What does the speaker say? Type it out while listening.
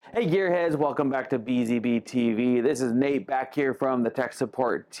Hey Gearheads, welcome back to BZB TV. This is Nate back here from the tech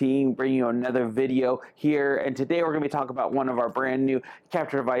support team, bringing you another video here. And today we're going to be talking about one of our brand new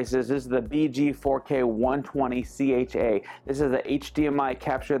capture devices. This is the BG-4K120CHA. This is the HDMI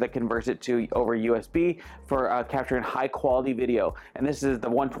capture that converts it to over USB for capturing high quality video. And this is the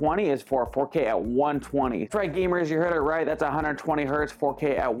 120 is for 4K at 120. That's right, gamers, you heard it right. That's 120 Hz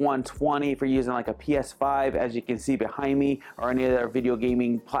 4K at 120 for using like a PS5, as you can see behind me, or any other video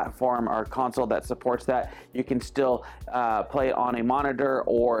gaming platform or console that supports that. You can still play it on a monitor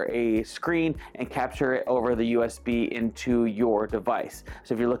or a screen and capture it over the USB into your device.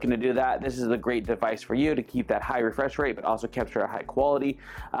 So if you're looking to do that, this is a great device for you to keep that high refresh rate but also capture a high quality.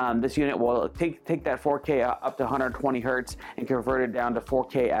 This unit will take that 4K up to 120 Hertz and convert it down to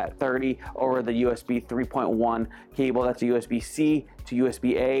 4K at 30 over the USB 3.1 cable. That's a USB-C to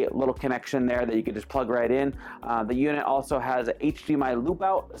USB-A little connection there that you can just plug right in. The unit also has a HDMI loop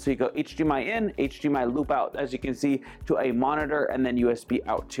out, so you go HDMI in, HDMI loop out, as you can see, to a monitor, and then USB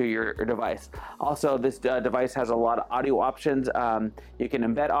out to your device. Also, this device has a lot of audio options. You can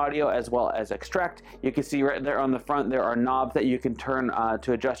embed audio as well as extract. You can see right there on the front there are knobs that you can turn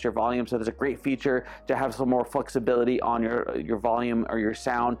to adjust your volume, so there's a great feature to have some more flexibility on your volume or your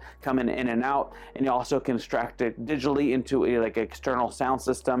sound coming in and out. And you also can extract it digitally into a like external sound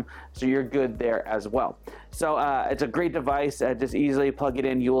system, so you're good there as well. So it's a great device. Just easily plug it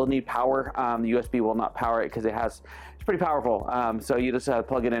in. You will need power. The USB will not power it because it's pretty powerful. So you just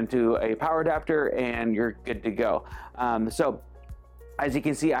plug it into a power adapter and you're good to go. So as you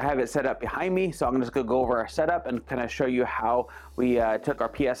can see, I have it set up behind me, so I'm just going to go over our setup and kind of show you how we took our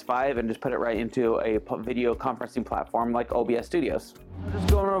PS5 and just put it right into a video conferencing platform like OBS Studios. Just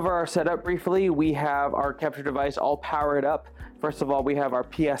going over our setup briefly, we have our capture device all powered up. First of all, we have our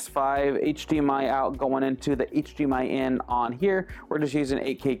PS5 HDMI out going into the HDMI in on here. We're just using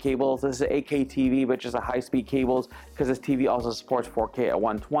 8K cables. This is an 8K TV, but just a high-speed cables, because this TV also supports 4K at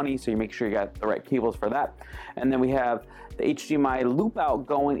 120, so you make sure you got the right cables for that. And then we have the HDMI loop out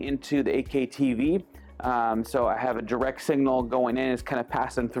going into the 8K TV. So I have a direct signal going in, it's kind of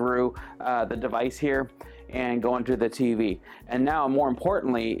passing through the device here and going to the TV. And now, more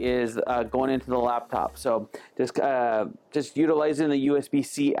importantly, is going into the laptop. So just utilizing the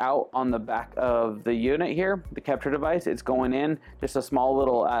USB-C out on the back of the unit here, the capture device, it's going in, just a small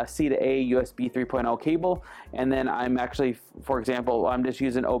little C to A USB 3.0 cable. And then I'm actually, for example, I'm just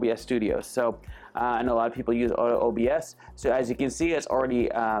using OBS Studios. So I know a lot of people use OBS. So as you can see, it's already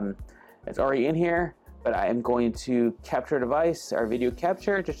in here. But I am going to capture device, our video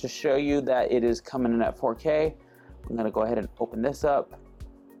capture, just to show you that it is coming in at 4K. I'm going to go ahead and open this up.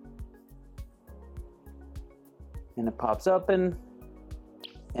 And it pops open.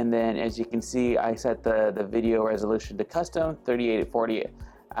 And then as you can see, I set the video resolution to custom 3840,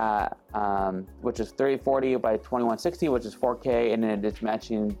 which is 3040 by 2160, which is 4K, and then it's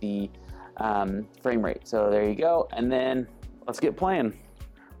matching the frame rate. So there you go. And then let's get playing.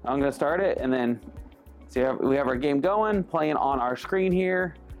 I'm going to start it, and then so we have our game going, playing on our screen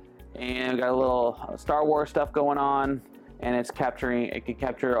here, and got a little Star Wars stuff going on, and it's capturing. It can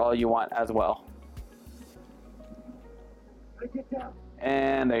capture all you want as well.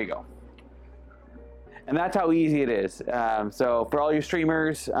 And there you go. And that's how easy it is. So for all your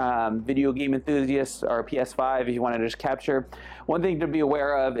streamers, video game enthusiasts, or PS5, if you want to just capture, one thing to be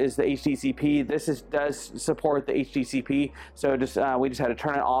aware of is the HDCP. This does support the HDCP, so we just had to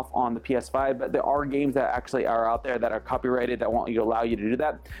turn it off on the PS5. But there are games that actually are out there that are copyrighted that won't allow you to do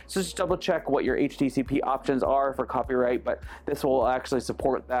that. So just double check what your HDCP options are for copyright, but this will actually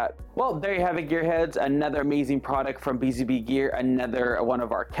support that. Well, there you have it, Gearheads. Another amazing product from BZB Gear, another one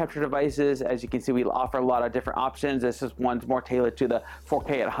of our capture devices. As you can see, we offer a lot of different options. This is one's more tailored to the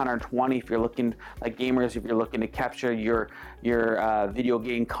 4K at 120. If you're looking, like gamers, if you're looking to capture your video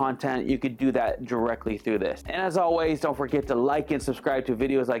game content, you could do that directly through this. And as always, don't forget to like and subscribe to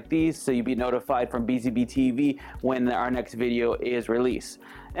videos like these so you'll be notified from BZB TV when our next video is released.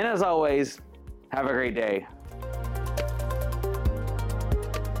 And as always, have a great day.